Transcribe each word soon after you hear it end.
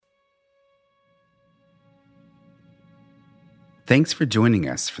Thanks for joining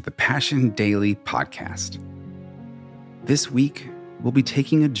us for the Passion Daily podcast. This week, we'll be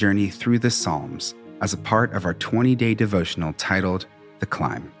taking a journey through the Psalms as a part of our 20-day devotional titled The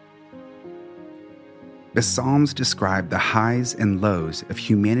Climb. The Psalms describe the highs and lows of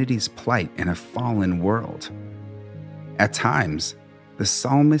humanity's plight in a fallen world. At times, the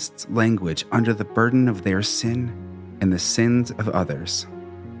psalmists languish under the burden of their sin and the sins of others.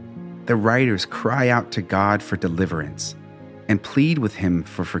 The writers cry out to God for deliverance and plead with Him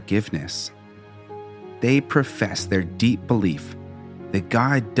for forgiveness. They profess their deep belief that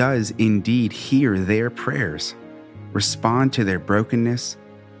God does indeed hear their prayers, respond to their brokenness,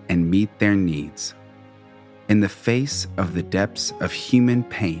 and meet their needs. In the face of the depths of human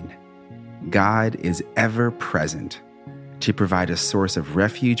pain, God is ever present to provide a source of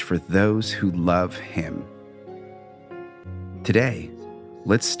refuge for those who love Him. Today,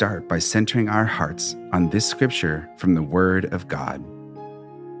 let's start by centering our hearts on this scripture from the Word of God.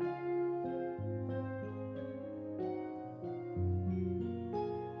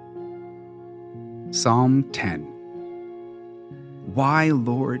 Psalm 10. Why,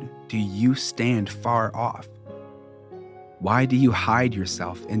 Lord, do you stand far off? Why do you hide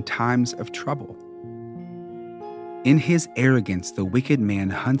yourself in times of trouble? In his arrogance, the wicked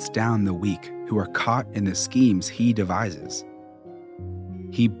man hunts down the weak who are caught in the schemes he devises.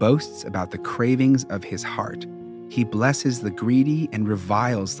 He boasts about the cravings of his heart. He blesses the greedy and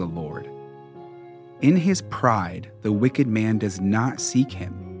reviles the Lord. In his pride, the wicked man does not seek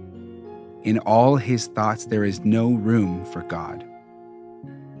him. In all his thoughts there is no room for God.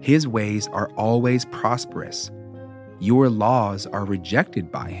 His ways are always prosperous. Your laws are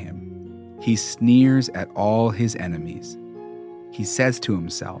rejected by him. He sneers at all his enemies. He says to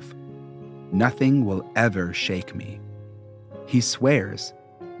himself, "Nothing will ever shake me." He swears,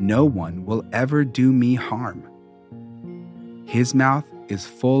 "No one will ever do me harm." His mouth is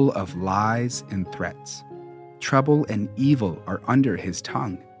full of lies and threats. Trouble and evil are under his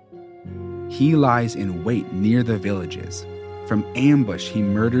tongue. He lies in wait near the villages. From ambush he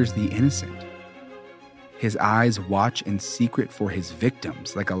murders the innocent. His eyes watch in secret for his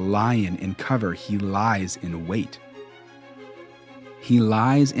victims. Like a lion in cover, he lies in wait. He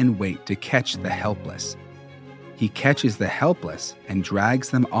lies in wait to catch the helpless. He catches the helpless and drags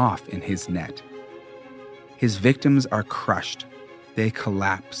them off in his net. His victims are crushed. They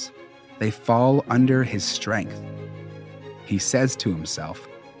collapse. They fall under his strength. He says to himself,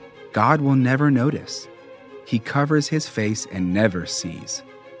 "God will never notice." He covers his face and never sees.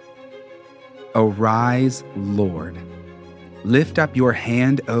 Arise, Lord. Lift up your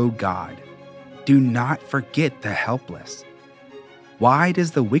hand, O God. Do not forget the helpless. Why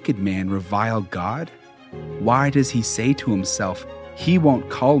does the wicked man revile God? Why does he say to himself, "He won't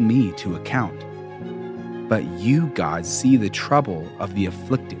call me to account"? But you, God, see the trouble of the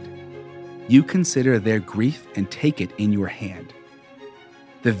afflicted. You consider their grief and take it in your hand.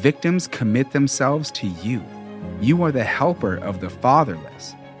 The victims commit themselves to you. You are the helper of the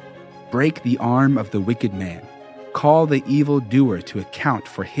fatherless. Break the arm of the wicked man. Call the evildoer to account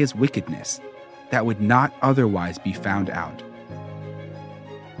for his wickedness that would not otherwise be found out.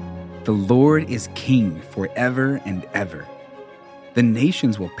 The Lord is king forever and ever. The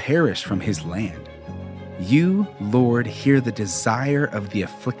nations will perish from his land. You, Lord, hear the desire of the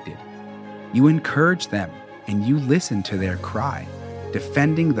afflicted. You encourage them, and you listen to their cry,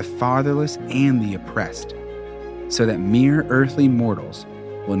 defending the fatherless and the oppressed, so that mere earthly mortals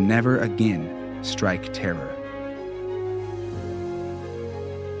will never again strike terror.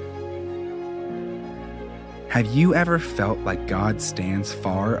 Have you ever felt like God stands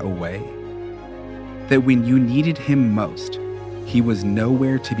far away? That when you needed him most, he was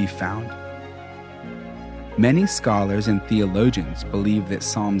nowhere to be found? Many scholars and theologians believe that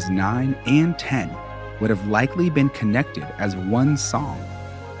Psalms 9 and 10 would have likely been connected as one song,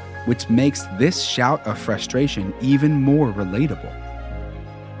 which makes this shout of frustration even more relatable.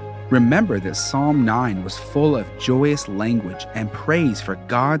 Remember that Psalm 9 was full of joyous language and praise for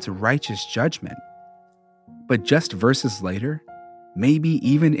God's righteous judgment. But just verses later, maybe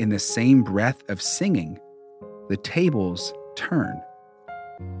even in the same breath of singing, the tables turn.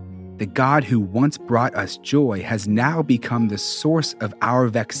 The God who once brought us joy has now become the source of our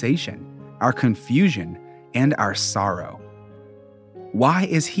vexation, our confusion, and our sorrow. Why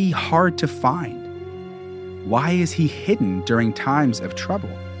is he hard to find? Why is he hidden during times of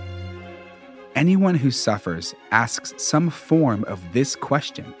trouble? Anyone who suffers asks some form of this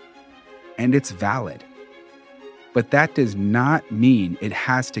question, and it's valid. But that does not mean it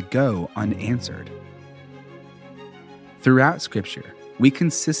has to go unanswered. Throughout Scripture, we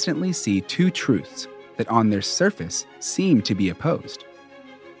consistently see two truths that on their surface seem to be opposed.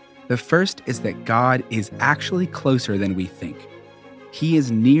 The first is that God is actually closer than we think. He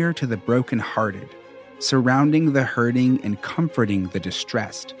is near to the brokenhearted, surrounding the hurting and comforting the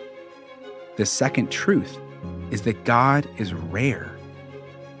distressed. The second truth is that God is rare.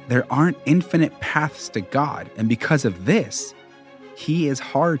 There aren't infinite paths to God, and because of this, He is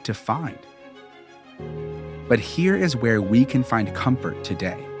hard to find. But here is where we can find comfort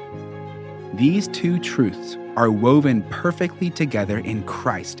today. These two truths are woven perfectly together in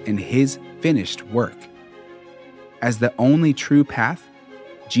Christ and His finished work. As the only true path,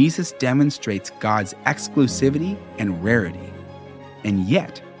 Jesus demonstrates God's exclusivity and rarity. And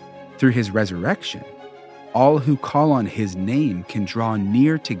yet, through His resurrection, all who call on His name can draw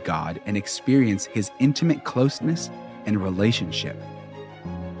near to God and experience His intimate closeness and relationship.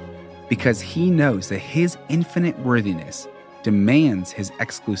 Because He knows that His infinite worthiness demands His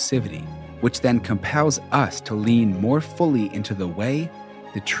exclusivity, which then compels us to lean more fully into the way,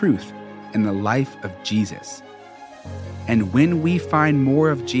 the truth, and the life of Jesus. And when we find more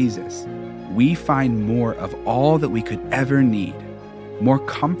of Jesus, we find more of all that we could ever need: more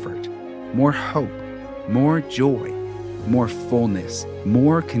comfort, more hope, more joy, more fullness,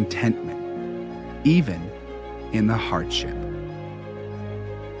 more contentment, even in the hardship.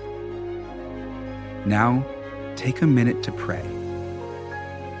 Now, take a minute to pray.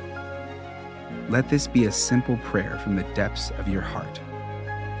 Let this be a simple prayer from the depths of your heart.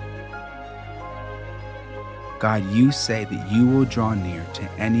 God, you say that you will draw near to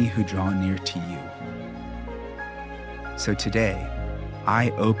any who draw near to you. So today, I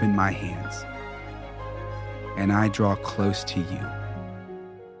open my hands and I draw close to you,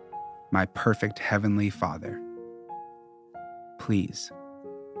 my perfect Heavenly Father. Please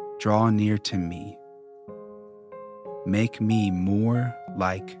draw near to me. Make me more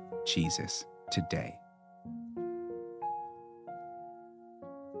like Jesus today.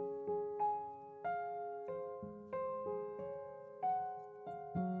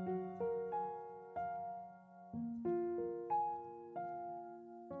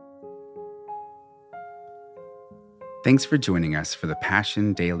 Thanks for joining us for the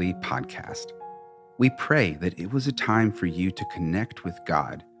Passion Daily podcast. We pray that it was a time for you to connect with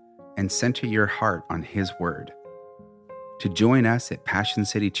God and center your heart on His Word. To join us at Passion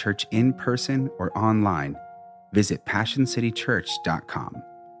City Church in person or online, visit PassionCityChurch.com.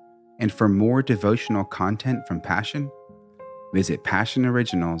 And for more devotional content from Passion, visit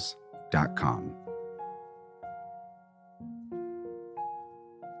PassionOriginals.com.